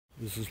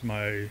This is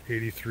my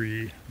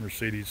 83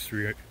 Mercedes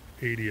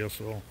 380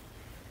 SL.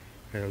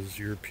 Has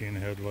European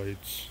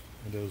headlights.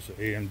 It has an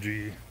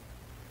AMG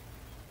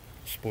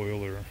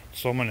spoiler.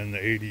 Someone in the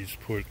 80s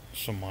put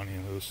some money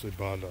into this. They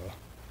bought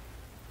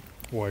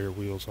wire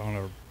wheels.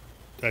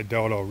 I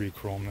doubt I'll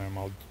re-chrome them.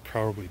 I'll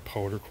probably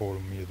powder coat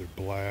them either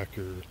black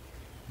or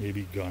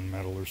maybe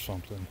gunmetal or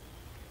something.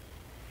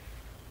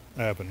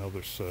 I have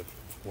another set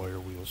of wire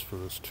wheels for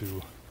this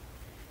too.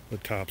 The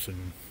top's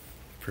in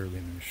fairly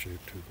nice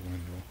shape too, the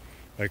window.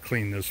 I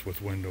cleaned this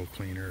with window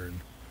cleaner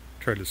and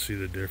tried to see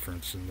the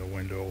difference in the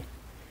window.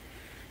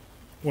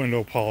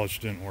 Window polish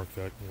didn't work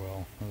that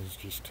well. I was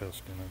just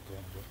testing it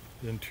though. But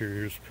the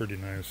interior is pretty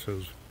nice.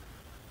 Has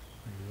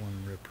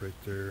one rip right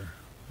there.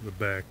 The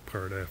back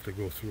part I have to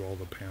go through all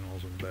the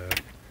panels and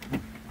back.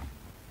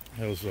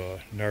 Has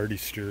a Nardi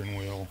steering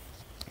wheel.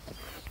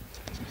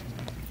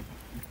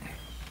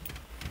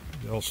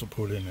 They also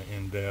put in an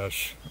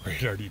in-dash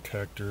radar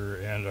detector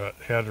and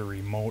had a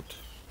remote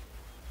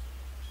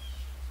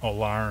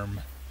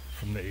alarm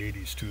from the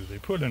 80s too. They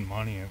put in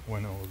money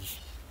when it was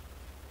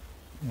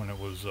in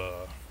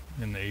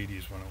the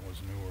 80s when it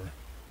was newer.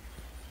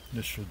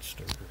 This should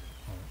start right.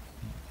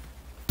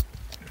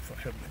 If I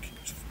have the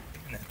keys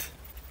in it.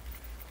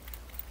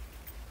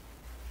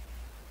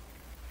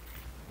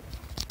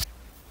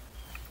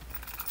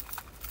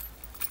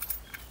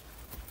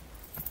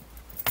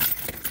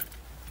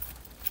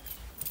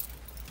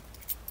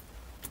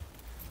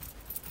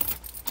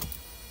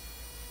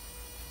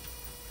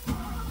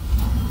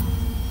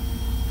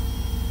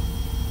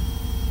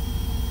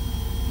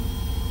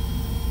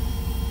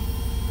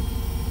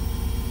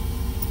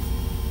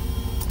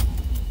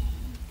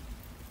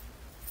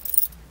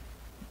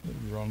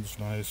 Runs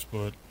nice,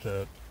 but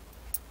that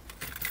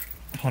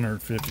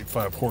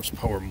 155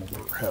 horsepower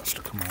motor has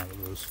to come out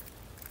of this.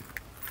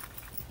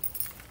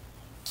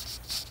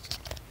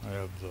 I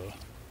have the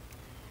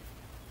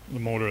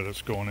motor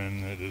that's going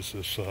in. It is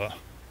this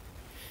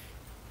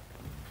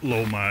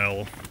low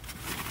mile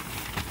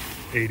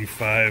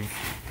 85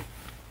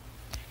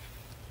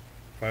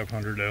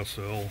 500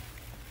 SL.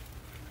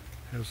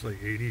 Has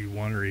like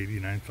 81 or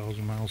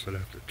 89,000 miles. I'd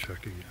have to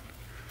check again.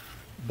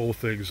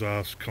 Both the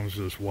exhausts comes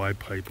with this Y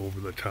pipe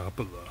over the top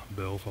of the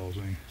bell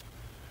housing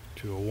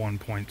to a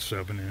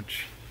 1.7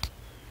 inch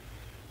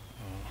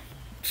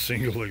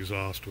single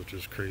exhaust, which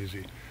is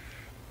crazy.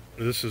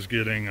 This is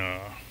getting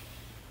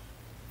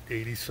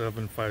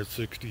 87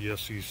 560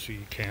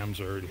 SEC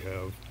cams I already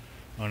have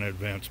on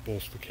advanced.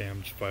 Both the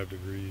cams 5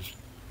 degrees.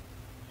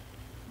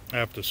 I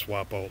have to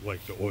swap out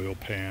like the oil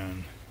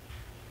pan,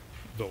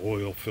 the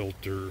oil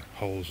filter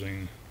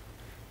housing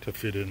to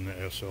fit in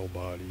the SL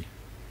body.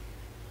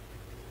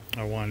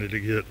 I wanted to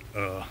get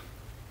a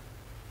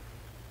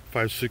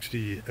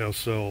 560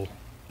 SL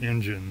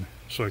engine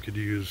so I could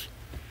use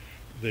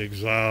the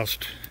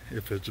exhaust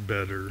if it's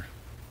better,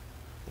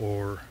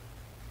 or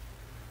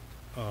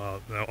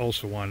I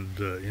also wanted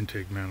the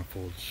intake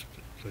manifolds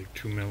like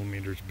 2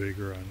 millimeters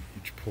bigger on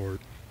each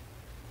port.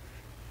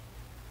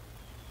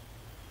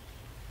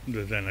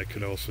 Then I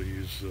could also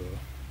use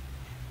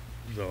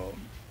the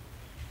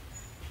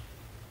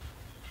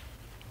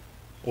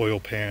oil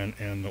pan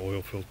and the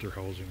oil filter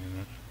housing in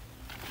it.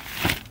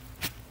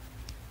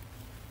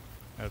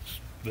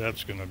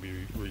 That's going to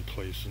be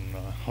replacing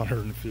the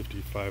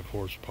 155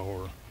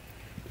 horsepower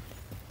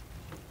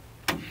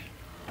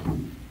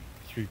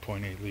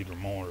 3.8 liter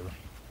motor.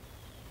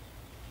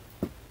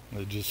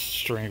 They just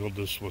strangled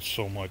this with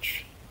so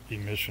much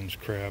emissions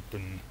crap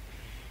and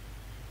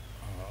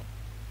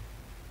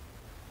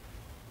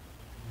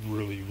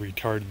really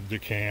retarded the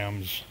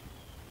cams.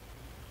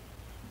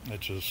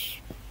 It just,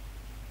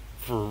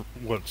 for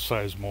what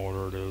size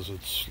motor it is,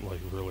 it's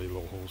like really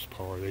low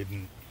horsepower.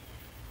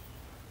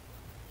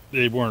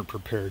 They weren't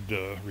prepared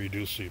to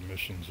reduce the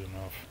emissions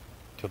enough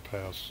to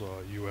pass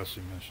U.S.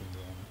 emissions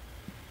on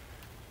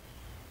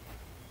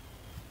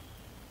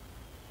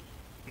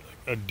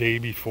it. A day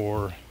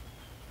before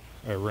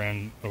I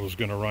was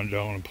going to run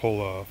down and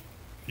pull a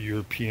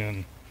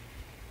European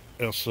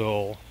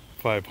SL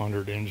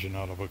 500 engine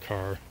out of a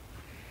car.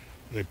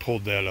 They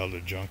pulled that out of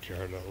the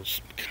junkyard. I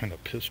was kind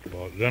of pissed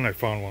about it. Then I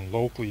found one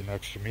locally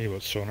next to me,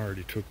 but someone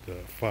already took the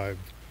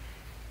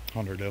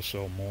 500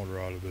 SL motor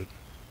out of it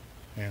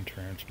and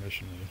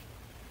transmission. They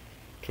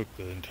took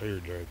the entire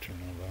drivetrain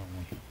out of that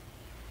one.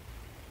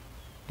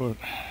 But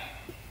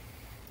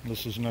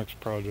this is the next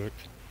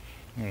project.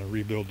 I'm going to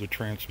rebuild the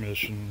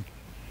transmission.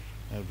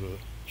 I have the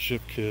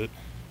shift kit,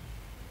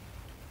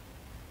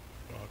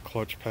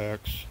 clutch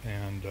packs,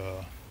 and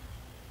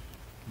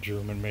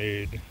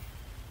German-made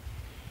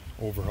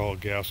overhaul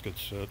gasket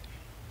set.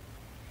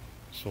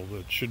 So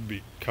that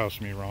should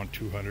cost me around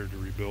 $200 to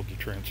rebuild the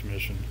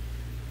transmission.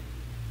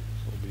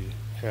 So I'll be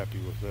happy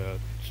with that,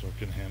 so it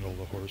can handle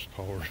the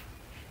horsepower.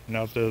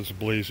 Not that it's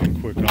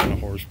blazing quick on the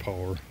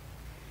horsepower,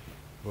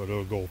 but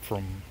it'll go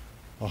from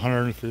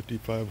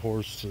 155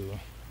 horse to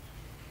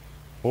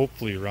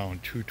hopefully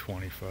around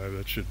 225.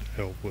 That should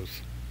help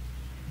with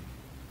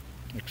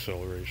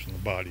acceleration. The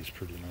body's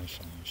pretty nice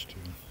on this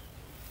too.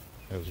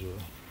 Has a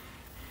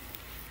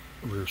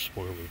rear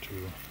spoiler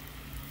too.